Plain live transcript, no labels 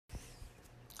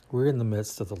We're in the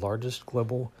midst of the largest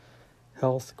global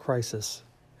health crisis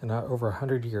in over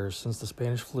 100 years since the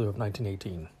Spanish flu of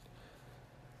 1918.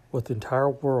 With the entire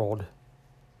world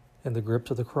in the grips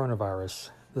of the coronavirus,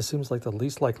 this seems like the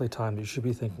least likely time that you should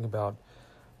be thinking about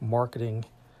marketing,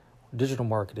 digital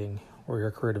marketing, or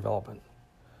your career development.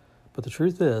 But the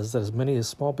truth is that as many as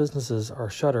small businesses are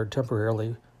shuttered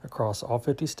temporarily across all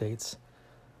 50 states,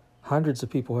 hundreds of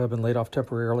people have been laid off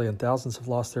temporarily and thousands have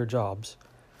lost their jobs.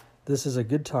 This is a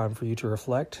good time for you to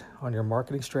reflect on your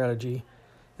marketing strategy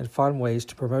and find ways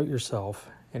to promote yourself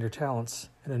and your talents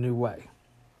in a new way.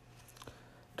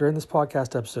 During this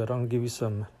podcast episode, I'm going to give you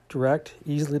some direct,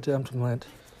 easily to implement,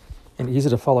 and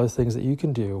easy to follow things that you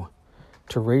can do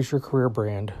to raise your career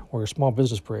brand or your small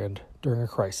business brand during a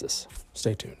crisis.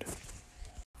 Stay tuned.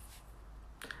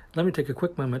 Let me take a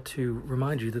quick moment to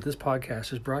remind you that this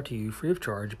podcast is brought to you free of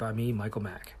charge by me, Michael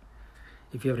Mack.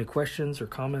 If you have any questions or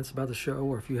comments about the show,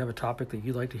 or if you have a topic that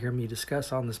you'd like to hear me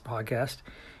discuss on this podcast,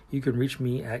 you can reach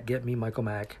me at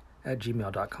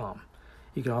getmemichaelmack@gmail.com.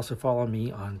 You can also follow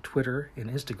me on Twitter and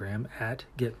Instagram at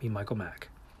getmemichaelmack.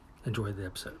 Enjoy the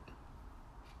episode.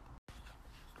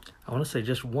 I want to say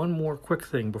just one more quick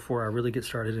thing before I really get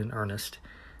started in earnest,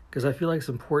 because I feel like it's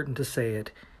important to say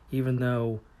it, even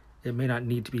though it may not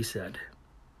need to be said.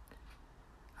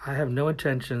 I have no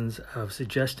intentions of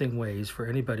suggesting ways for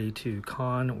anybody to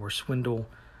con or swindle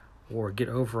or get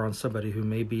over on somebody who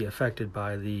may be affected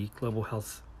by the global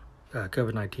health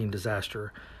COVID-19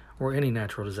 disaster or any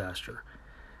natural disaster.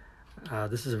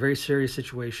 This is a very serious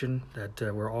situation that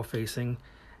we're all facing.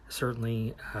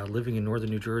 Certainly, living in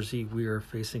northern New Jersey, we are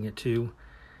facing it too,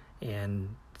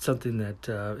 and something that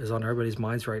is on everybody's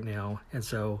minds right now. And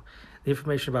so the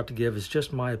information I'm about to give is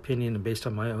just my opinion and based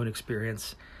on my own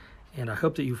experience. And I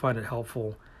hope that you find it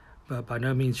helpful, but by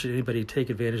no means should anybody take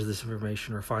advantage of this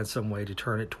information or find some way to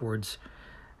turn it towards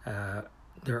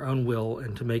their own will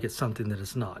and to make it something that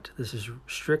it's not. This is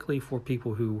strictly for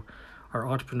people who are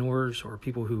entrepreneurs or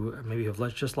people who maybe have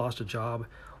just lost a job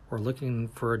or looking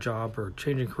for a job or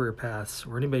changing career paths,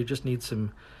 or anybody who just needs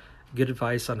some good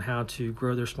advice on how to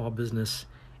grow their small business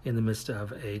in the midst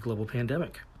of a global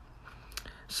pandemic.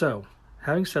 So,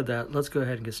 having said that, let's go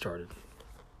ahead and get started.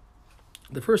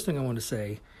 The first thing I want to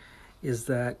say is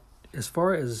that as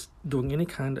far as doing any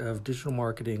kind of digital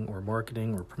marketing or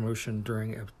promotion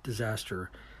during a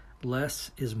disaster,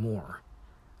 less is more.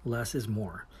 Less is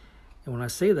more. And when I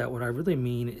say that, what I really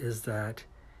mean is that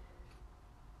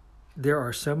there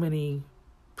are so many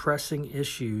pressing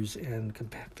issues and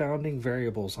confounding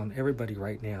variables on everybody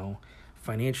right now,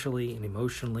 financially and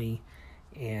emotionally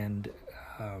and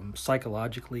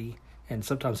psychologically and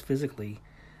sometimes physically,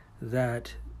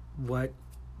 that what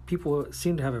people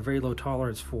seem to have a very low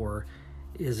tolerance for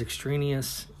is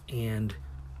extraneous and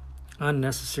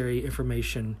unnecessary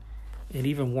information, and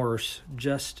even worse,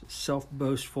 just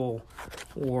self-boastful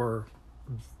or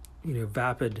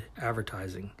vapid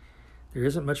advertising. There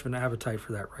isn't much of an appetite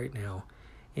for that right now.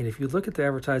 And if you look at the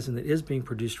advertising that is being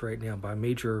produced right now by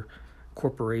major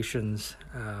corporations,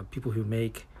 people who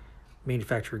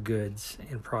manufacture goods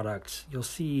and products, you'll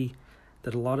see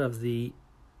that a lot of the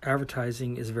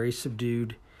advertising is very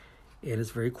subdued and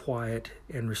it's very quiet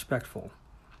and respectful.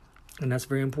 And that's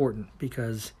very important,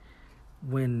 because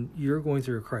when you're going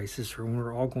through a crisis, or when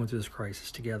we're all going through this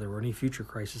crisis together, or any future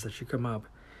crisis that should come up,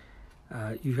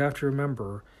 you have to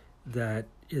remember that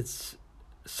it's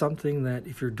something that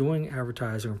if you're doing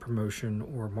advertising or promotion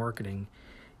or marketing,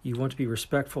 you want to be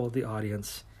respectful of the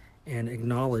audience and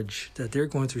acknowledge that they're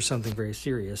going through something very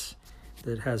serious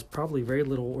that has probably very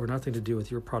little or nothing to do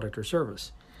with your product or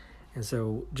service. And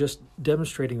so just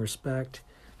demonstrating respect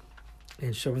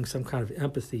and showing some kind of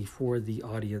empathy for the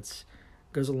audience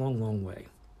goes a long, long way.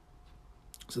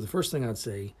 So the first thing I'd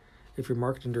say, if you're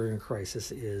marketing during a crisis,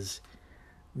 is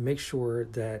make sure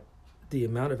that the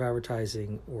amount of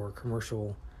advertising or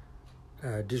commercial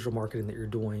digital marketing that you're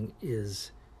doing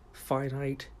is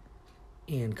finite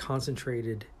and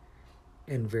concentrated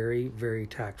and very, very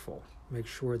tactful. Make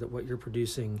sure that what you're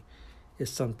producing is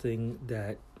something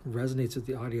that resonates with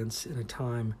the audience in a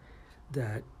time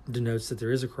that denotes that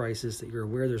there is a crisis, that you're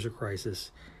aware there's a crisis,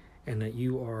 and that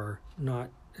you are not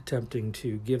attempting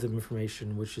to give them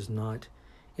information which is not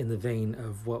in the vein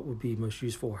of what would be most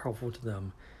useful or helpful to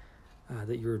them.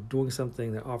 That you're doing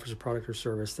something that offers a product or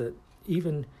service that,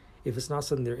 even if it's not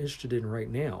something they're interested in right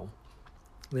now,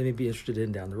 they may be interested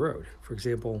in down the road. For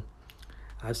example,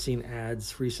 I've seen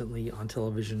ads recently on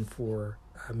television for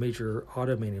major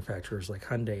auto manufacturers like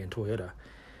Hyundai and Toyota,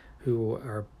 who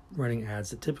are running ads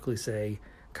that typically say,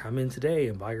 come in today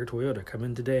and buy your Toyota, come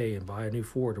in today and buy a new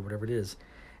Ford, or whatever it is.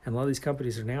 And a lot of these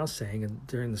companies are now saying, and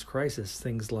during this crisis,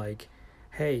 things like,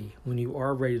 hey, when you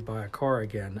are ready to buy a car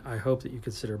again, I hope that you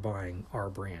consider buying our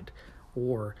brand.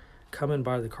 Or come and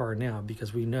buy the car now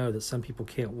because we know that some people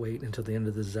can't wait until the end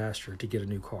of the disaster to get a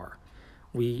new car.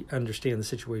 We understand the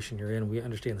situation you're in. We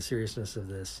understand the seriousness of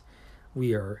this.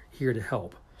 We are here to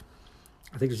help.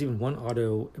 I think there's even one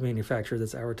auto manufacturer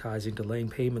that's advertising delaying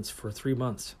payments for 3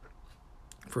 months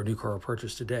for a new car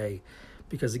purchase today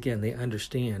because, again, they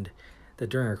understand that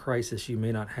during a crisis you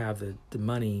may not have the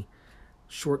money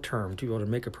short term to be able to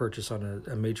make a purchase on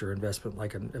a major investment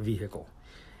like a vehicle.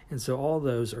 And so all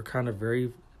those are kind of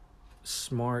very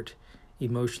smart,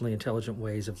 emotionally intelligent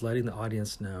ways of letting the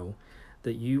audience know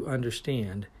that you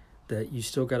understand that you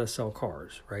still got to sell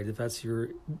cars, right? If that's your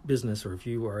business, or if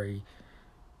you are a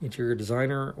interior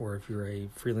designer, or if you're a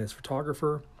freelance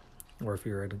photographer, or if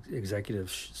you're an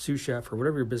executive sous chef, or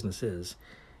whatever your business is,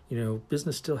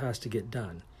 business still has to get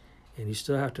done. And you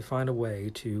still have to find a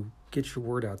way to get your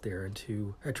word out there and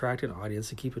to attract an audience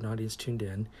and keep an audience tuned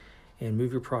in and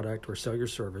move your product or sell your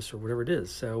service or whatever it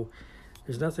is. So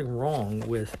there's nothing wrong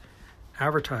with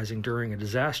advertising during a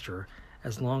disaster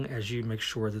as long as you make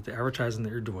sure that the advertising that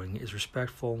you're doing is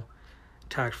respectful,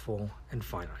 tactful, and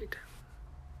finite.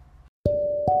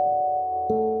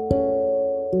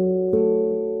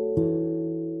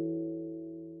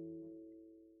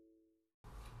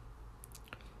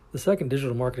 The second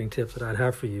digital marketing tip that I'd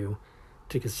have for you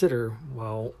to consider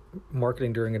while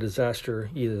marketing during a disaster,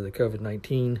 either the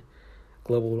COVID-19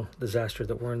 global disaster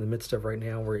that we're in the midst of right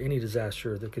now, or any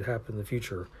disaster that could happen in the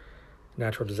future,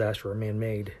 natural disaster or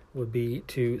man-made, would be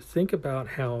to think about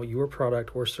how your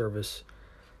product or service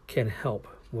can help.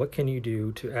 What can you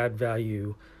do to add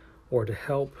value or to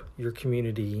help your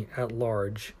community at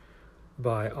large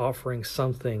by offering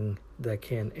something that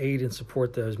can aid and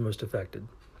support those most affected?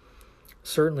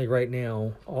 Certainly right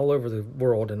now, all over the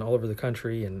world and all over the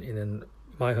country and in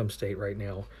my home state right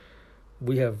now,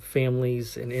 we have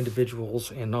families and individuals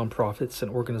and nonprofits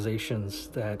and organizations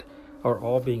that are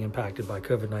all being impacted by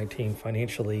COVID-19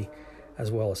 financially as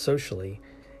well as socially.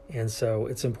 And so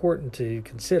it's important to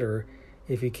consider,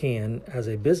 if you can, as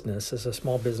a business, as a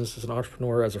small business, as an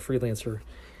entrepreneur, as a freelancer,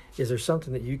 is there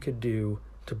something that you could do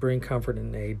to bring comfort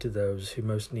and aid to those who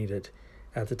most need it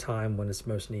at the time when it's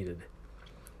most needed?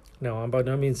 Now, I'm by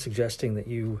no means suggesting that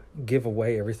you give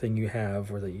away everything you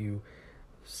have or that you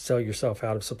sell yourself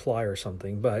out of supply or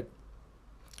something, but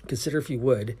consider, if you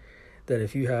would, that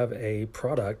if you have a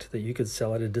product that you could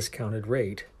sell at a discounted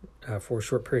rate for a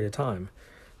short period of time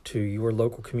to your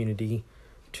local community,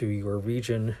 to your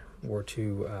region, or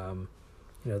to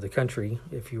the country,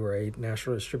 if you were a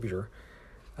national distributor,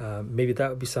 maybe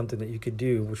that would be something that you could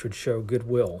do, which would show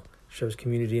goodwill, shows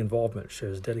community involvement,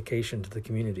 shows dedication to the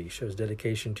community, shows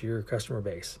dedication to your customer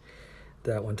base,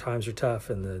 that when times are tough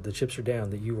and the chips are down,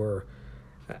 that you are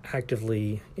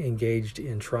actively engaged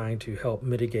in trying to help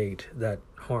mitigate that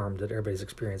harm that everybody's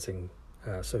experiencing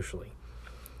socially.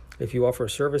 If you offer a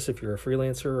service, if you're a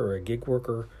freelancer or a gig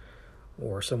worker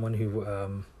or someone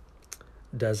who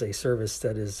does a service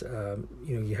that is,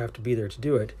 you have to be there to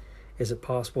do it, is it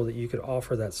possible that you could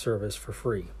offer that service for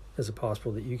free? Is it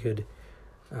possible that you could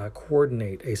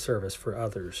coordinate a service for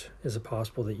others? Is it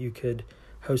possible that you could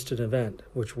host an event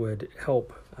which would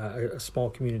help a small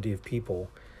community of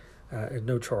people at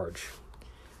no charge?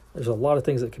 There's a lot of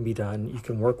things that can be done. You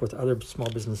can work with other small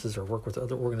businesses or work with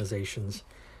other organizations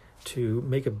to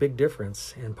make a big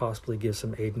difference and possibly give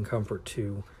some aid and comfort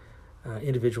to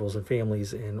individuals and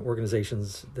families and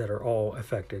organizations that are all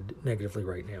affected negatively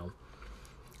right now.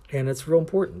 And it's real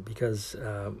important because,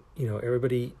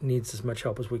 everybody needs as much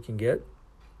help as we can get.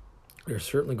 There's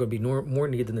certainly going to be more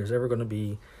need than there's ever going to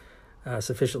be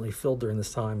sufficiently filled during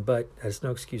this time, but that's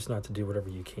no excuse not to do whatever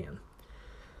you can.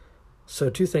 So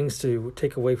 2 things to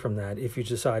take away from that if you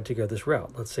decide to go this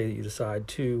route. Let's say that you decide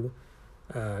to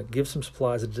give some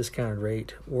supplies at a discounted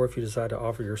rate, or if you decide to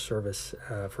offer your service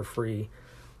for free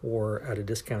or at a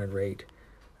discounted rate.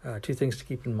 2 things to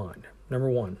keep in mind. Number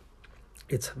 1,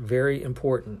 it's very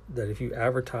important that if you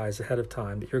advertise ahead of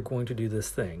time that you're going to do this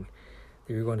thing,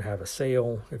 that you're going to have a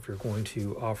sale, if you're going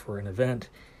to offer an event,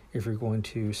 if you're going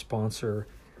to sponsor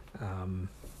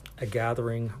a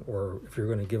gathering, or if you're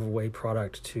going to give away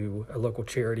product to a local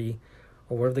charity,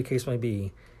 or whatever the case may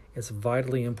be, it's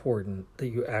vitally important that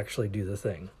you actually do the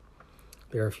thing.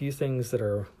 There are a few things that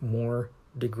are more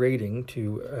degrading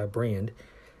to a brand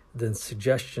than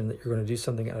suggestion that you're going to do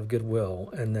something out of goodwill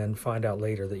and then find out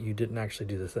later that you didn't actually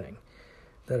do the thing.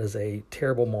 That is a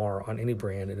terrible mar on any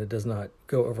brand, and it does not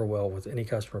go over well with any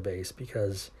customer base,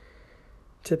 because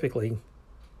typically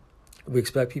we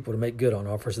expect people to make good on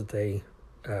offers that they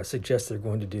suggest they're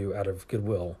going to do out of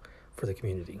goodwill for the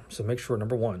community. So make sure,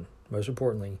 number 1, most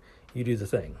importantly, you do the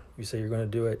thing. You say you're going to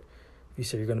do it. You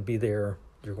say you're going to be there.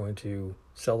 You're going to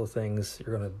sell the things.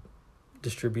 You're going to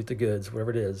distribute the goods,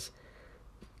 whatever it is.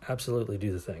 Absolutely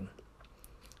do the thing.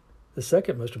 The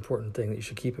second most important thing that you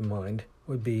should keep in mind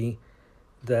would be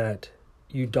that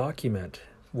you document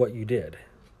what you did.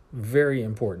 Very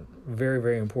important, very,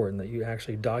 very important that you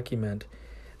actually document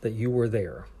that you were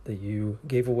there, that you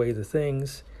gave away the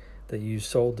things, that you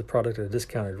sold the product at a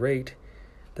discounted rate,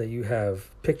 that you have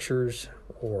pictures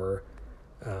or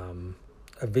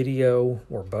a video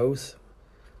or both,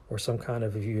 or some kind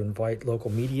of, if you invite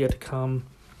local media to come,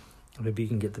 maybe you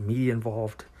can get the media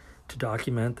involved to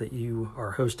document that you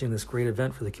are hosting this great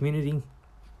event for the community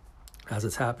as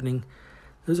it's happening.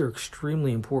 Those are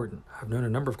extremely important. I've known a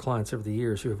number of clients over the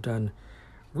years who have done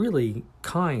really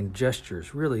kind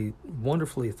gestures, really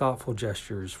wonderfully thoughtful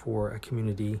gestures for a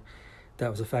community that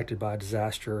was affected by a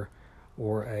disaster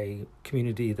or a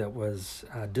community that was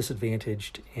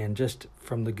disadvantaged, and just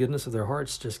from the goodness of their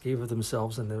hearts just gave of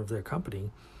themselves and of their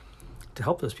company to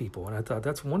help those people. And I thought,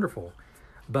 that's wonderful.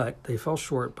 But they fell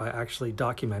short by actually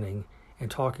documenting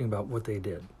and talking about what they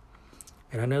did.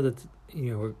 And I know that,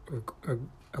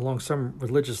 along some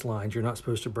religious lines, you're not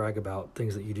supposed to brag about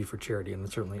things that you do for charity.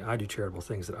 And certainly I do charitable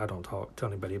things that I don't tell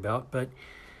anybody about. But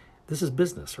this is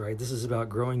business, right? This is about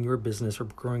growing your business or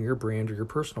growing your brand or your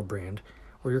personal brand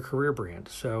or your career brand.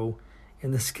 So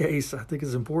in this case, I think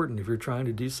it's important, if you're trying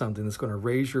to do something that's going to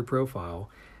raise your profile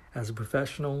as a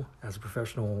professional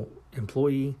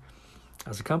employee,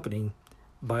 as a company,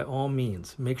 by all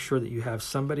means, make sure that you have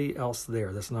somebody else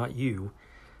there that's not you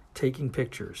taking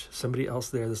pictures, somebody else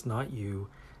there that's not you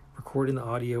recording the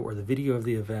audio or the video of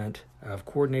the event, of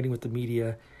coordinating with the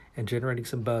media and generating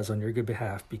some buzz on your good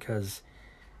behalf, because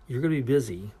you're going to be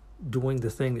busy doing the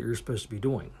thing that you're supposed to be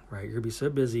doing, right? You're going to be so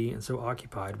busy and so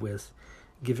occupied with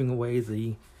giving away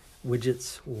the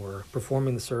widgets or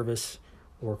performing the service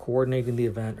or coordinating the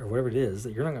event or whatever it is,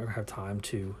 that you're not going to have time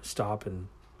to stop and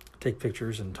take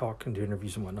pictures and talk and do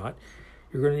interviews and whatnot.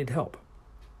 You're going to need help.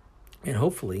 And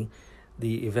hopefully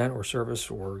the event or service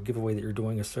or giveaway that you're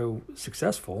doing is so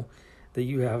successful that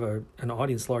you have an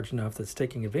audience large enough that's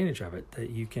taking advantage of it, that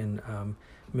you can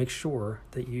make sure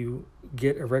that you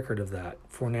get a record of that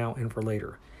for now and for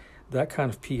later. That kind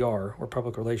of PR or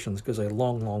public relations goes a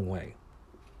long, long way.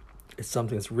 It's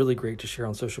something that's really great to share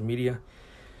on social media.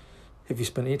 If you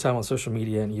spend any time on social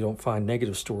media and you don't find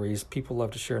negative stories, people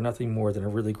love to share nothing more than a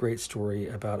really great story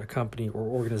about a company or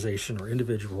organization or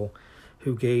individual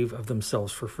who gave of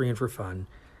themselves for free and for fun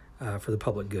for the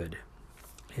public good.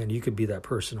 And you could be that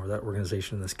person or that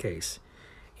organization in this case.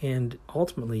 And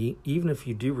ultimately, even if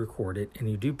you do record it and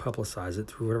you do publicize it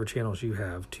through whatever channels you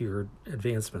have to your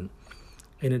advancement,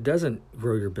 and it doesn't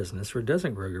grow your business or it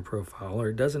doesn't grow your profile or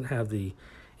it doesn't have the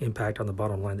impact on the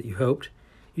bottom line that you hoped,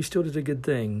 you still did a good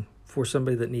thing for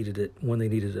somebody that needed it when they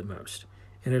needed it most.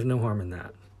 And there's no harm in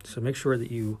that. So make sure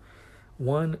that you,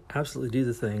 1, absolutely do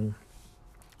the thing,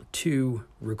 2,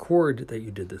 record that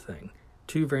you did the thing.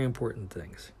 2 very important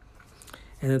things.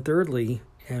 And then thirdly,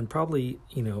 and probably,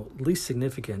 least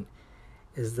significant,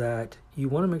 is that you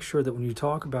want to make sure that when you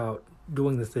talk about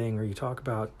doing the thing or you talk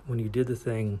about when you did the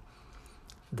thing,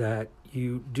 that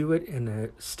you do it in a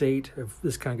state of,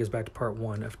 this kind of goes back to part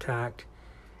 1, of tact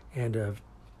and of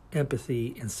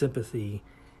empathy and sympathy,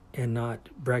 and not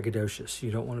braggadocious.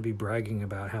 You don't want to be bragging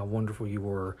about how wonderful you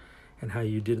were and how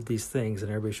you did these things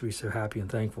and everybody should be so happy and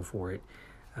thankful for it.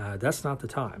 That's not the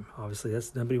time. Obviously,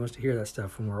 nobody wants to hear that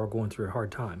stuff when we're all going through a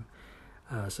hard time.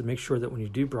 So make sure that when you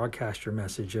do broadcast your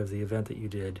message of the event that you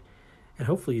did, and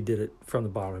hopefully you did it from the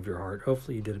bottom of your heart,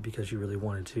 hopefully you did it because you really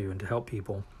wanted to and to help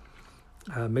people,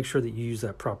 make sure that you use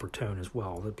that proper tone as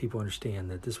well, that people understand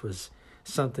that this was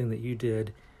something that you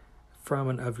did from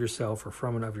and of yourself or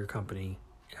from and of your company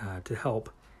to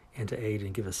help and to aid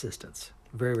and give assistance.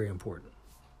 Very, very important.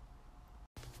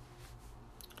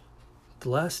 The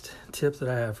last tip that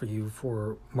I have for you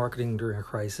for marketing during a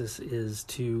crisis is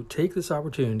to take this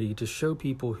opportunity to show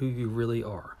people who you really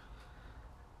are.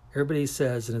 Everybody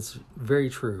says, and it's very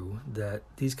true, that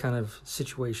these kind of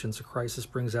situations, a crisis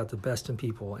brings out the best in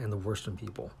people and the worst in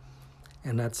people.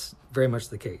 And that's very much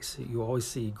the case. You always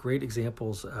see great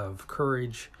examples of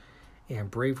courage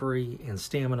and bravery and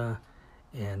stamina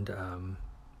and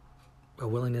a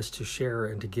willingness to share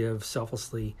and to give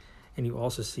selflessly. And you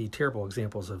also see terrible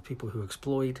examples of people who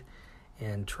exploit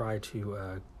and try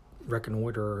to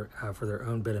reconnoiter for their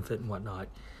own benefit and whatnot.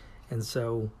 And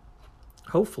so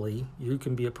hopefully you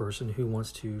can be a person who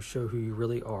wants to show who you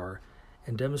really are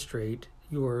and demonstrate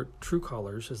your true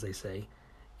colors, as they say,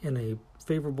 in a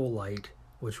favorable light,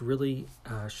 which really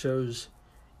shows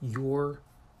your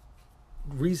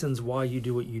reasons why you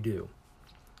do what you do.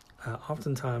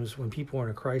 Oftentimes when people are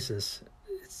in a crisis,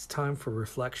 it's time for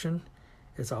reflection.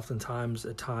 It's oftentimes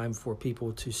a time for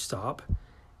people to stop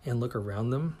and look around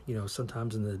them.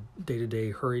 Sometimes in the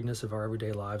day-to-day hurriedness of our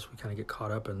everyday lives, we kind of get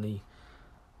caught up in the,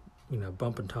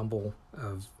 bump and tumble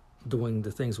of doing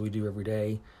the things we do every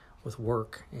day with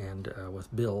work and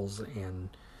with bills and,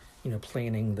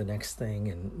 planning the next thing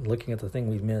and looking at the thing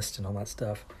we've missed and all that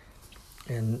stuff.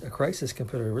 And a crisis can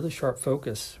put a really sharp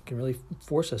focus, can really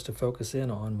force us to focus in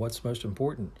on what's most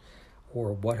important,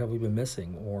 or what have we been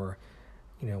missing, or,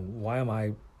 why am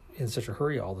I in such a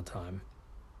hurry all the time?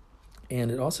 And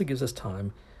it also gives us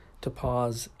time to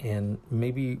pause and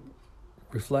maybe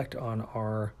reflect on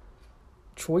our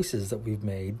choices that we've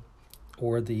made,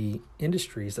 or the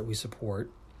industries that we support,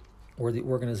 or the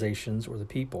organizations or the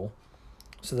people.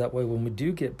 So that way, when we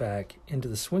do get back into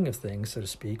the swing of things, so to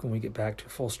speak, when we get back to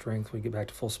full strength, we get back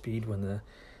to full speed, when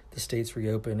the states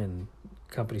reopen and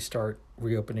companies start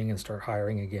reopening and start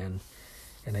hiring again,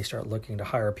 and they start looking to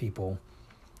hire people,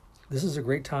 this is a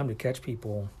great time to catch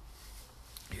people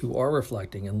who are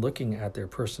reflecting and looking at their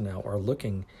personnel, or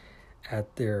looking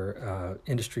at their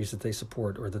industries that they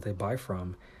support or that they buy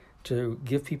from, to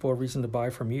give people a reason to buy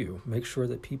from you. Make sure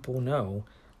that people know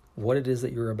what it is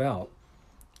that you're about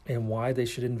and why they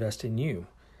should invest in you.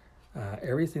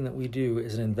 Everything that we do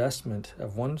is an investment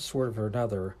of one sort or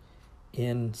another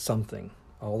in something.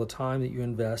 All the time that you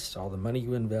invest, all the money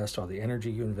you invest, all the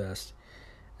energy you invest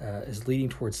is leading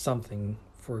towards something,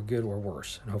 for good or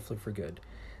worse, and hopefully for good.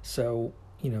 So,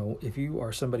 if you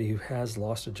are somebody who has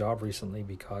lost a job recently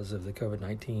because of the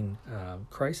COVID-19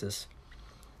 crisis,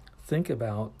 think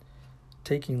about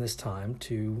taking this time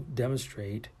to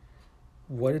demonstrate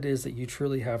what it is that you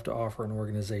truly have to offer an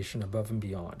organization above and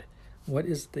beyond. What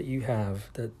is it that you have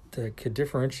that could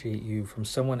differentiate you from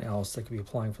someone else that could be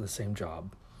applying for the same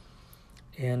job?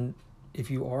 And if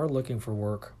you are looking for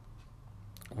work,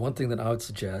 one thing that I would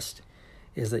suggest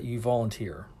is that you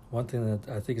volunteer. One thing that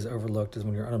I think is overlooked is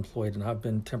when you're unemployed, and I've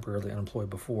been temporarily unemployed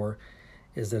before,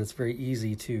 is that it's very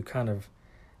easy to kind of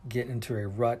get into a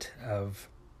rut of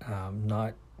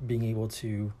not being able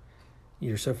to,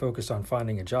 you're so focused on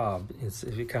finding a job,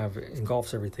 it kind of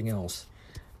engulfs everything else.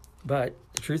 But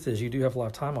the truth is, you do have a lot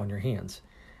of time on your hands.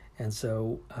 And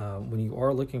so when you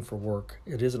are looking for work,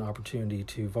 it is an opportunity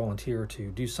to volunteer to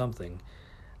do something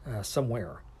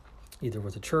somewhere, either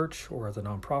with a church or with a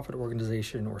nonprofit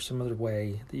organization, or some other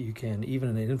way that you can, even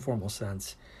in an informal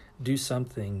sense, do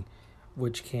something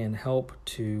which can help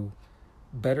to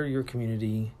better your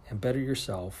community and better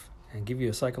yourself and give you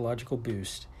a psychological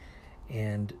boost.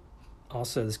 And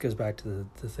also, this goes back to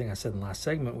the thing I said in the last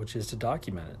segment, which is to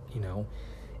document it.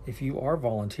 If you are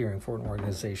volunteering for an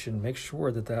organization, make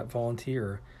sure that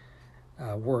volunteer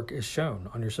work is shown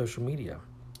on your social media.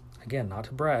 Again, not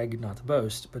to brag, not to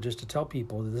boast, but just to tell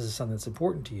people that this is something that's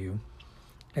important to you,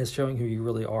 and showing who you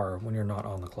really are when you're not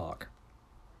on the clock.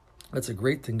 That's a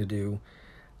great thing to do,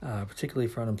 particularly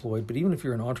for unemployed. But even if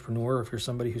you're an entrepreneur, if you're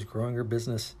somebody who's growing your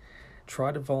business,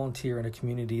 try to volunteer in a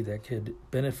community that could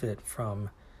benefit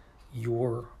from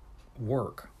your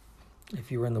work.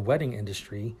 If you're in the wedding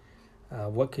industry,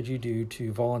 what could you do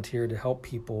to volunteer to help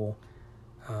people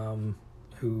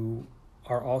who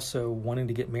are also wanting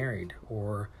to get married,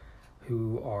 or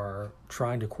who are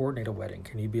trying to coordinate a wedding?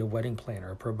 Can you be a wedding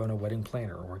planner, a pro bono wedding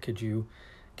planner? Or could you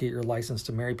get your license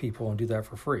to marry people and do that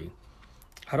for free?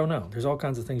 I don't know. There's all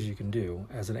kinds of things you can do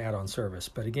as an add-on service.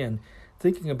 But again,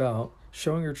 thinking about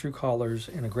showing your true colors,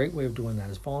 and a great way of doing that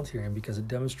is volunteering, because it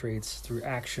demonstrates through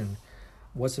action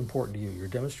what's important to you. You're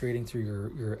demonstrating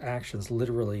through your actions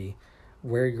literally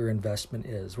where your investment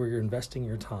is, where you're investing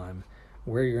your time,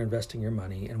 where you're investing your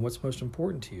money, and what's most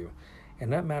important to you.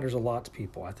 And that matters a lot to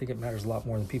people. I think it matters a lot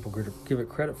more than people give it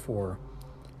credit for.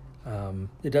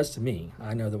 It does to me.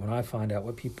 I know that when I find out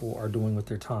what people are doing with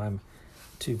their time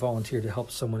to volunteer to help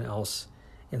someone else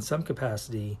in some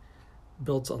capacity,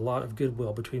 builds a lot of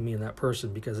goodwill between me and that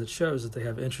person, because it shows that they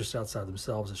have interest outside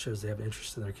themselves. It shows they have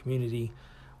interest in their community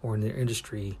or in their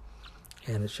industry,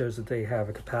 and it shows that they have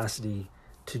a capacity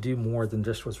to do more than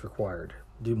just what's required,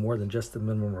 do more than just the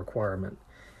minimum requirement.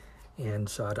 And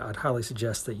so I'd highly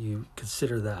suggest that you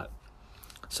consider that.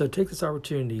 So take this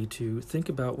opportunity to think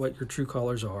about what your true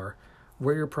colors are,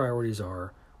 where your priorities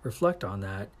are, reflect on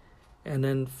that, and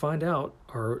then find out,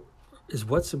 is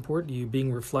what's important to you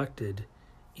being reflected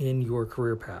in your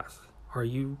career path? Are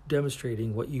you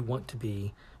demonstrating what you want to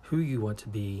be, who you want to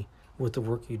be with the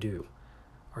work you do?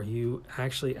 Are you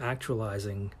actually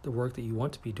actualizing the work that you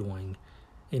want to be doing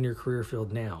in your career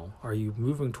field now? Are you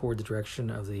moving toward the direction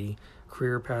of the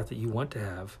career path that you want to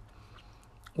have?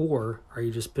 Or are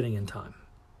you just spinning in time?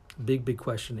 Big, big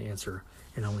question to answer,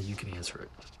 and only you can answer it.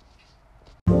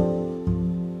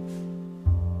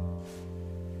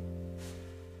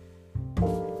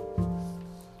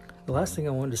 The last thing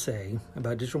I wanted to say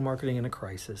about digital marketing in a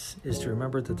crisis is to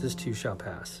remember that this too shall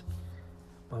pass.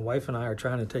 My wife and I are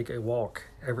trying to take a walk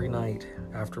every night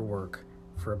after work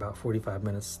for about 45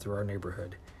 minutes through our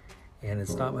neighborhood. And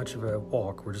it's not much of a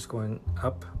walk. We're just going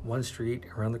up one street,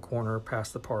 around the corner,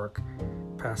 past the park,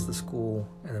 past the school,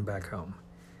 and then back home.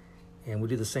 And we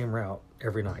do the same route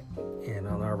every night. And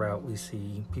on our route, we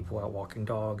see people out walking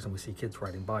dogs, and we see kids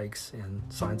riding bikes, and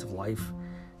signs of life.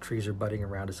 Trees are budding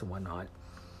around us and whatnot.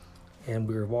 And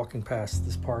we were walking past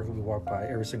this park that we walk by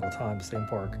every single time, the same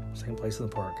park, same place in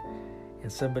the park.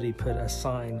 And somebody put a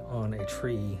sign on a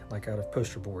tree, like out of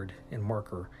poster board and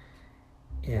marker.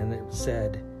 And it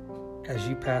said, "As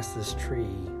you pass this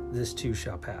tree, this too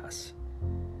shall pass."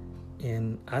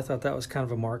 And I thought that was kind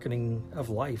of a marketing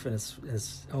of life in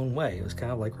its own way. It was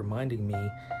kind of like reminding me,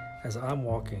 as I'm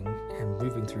walking and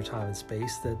moving through time and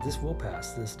space, that this will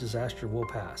pass. This disaster will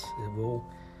pass.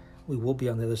 We will be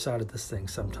on the other side of this thing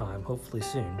sometime, hopefully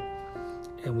soon,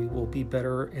 and we will be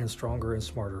better and stronger and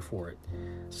smarter for it.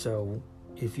 So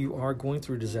if you are going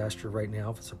through disaster right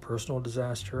now, if it's a personal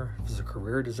disaster, if it's a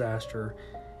career disaster,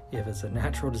 if it's a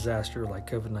natural disaster like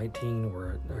COVID-19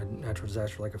 or a natural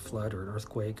disaster like a flood or an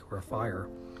earthquake or a fire,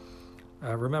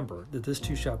 remember that this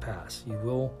too shall pass. You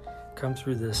will come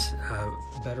through this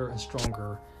better and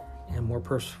stronger and more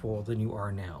purposeful than you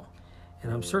are now.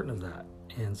 And I'm certain of that.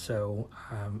 And so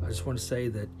I just want to say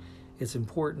that it's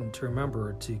important to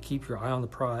remember to keep your eye on the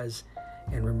prize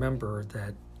and remember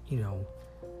that,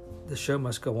 the show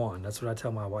must go on. That's what I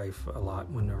tell my wife a lot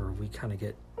whenever we kind of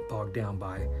get bogged down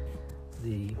by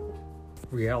the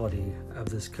reality of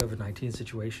this COVID-19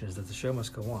 situation, is that the show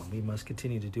must go on. We must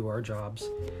continue to do our jobs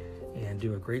and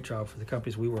do a great job for the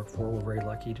companies we work for. We're very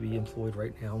lucky to be employed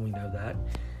right now, and we know that.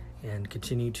 And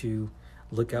continue to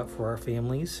look out for our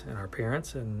families and our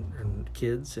parents and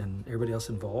kids and everybody else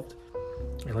involved,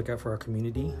 and look out for our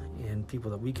community and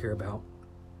people that we care about,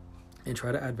 and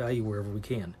try to add value wherever we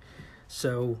can.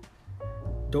 So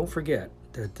don't forget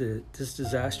that this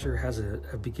disaster has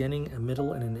a beginning, a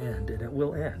middle, and an end, and it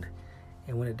will end.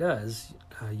 And when it does,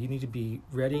 you need to be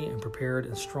ready and prepared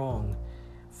and strong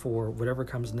for whatever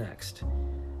comes next.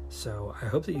 So I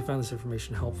hope that you found this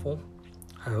information helpful.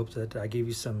 I hope that I gave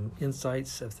you some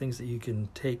insights of things that you can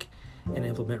take and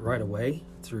implement right away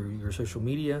through your social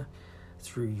media,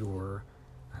 through your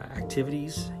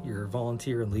activities, your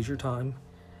volunteer and leisure time.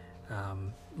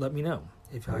 Let me know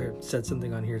if I said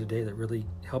something on here today that really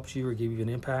helped you or gave you an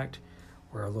impact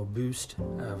or a little boost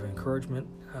of encouragement.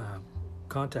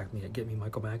 Contact me at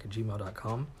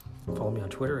getmemichaelmack@gmail.com. Follow me on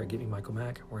Twitter at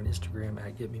getmemichaelmack or on Instagram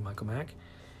at getmemichaelmack.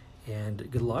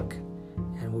 And good luck,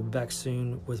 and we'll be back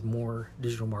soon with more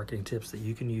digital marketing tips that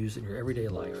you can use in your everyday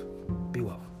life. Be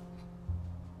well.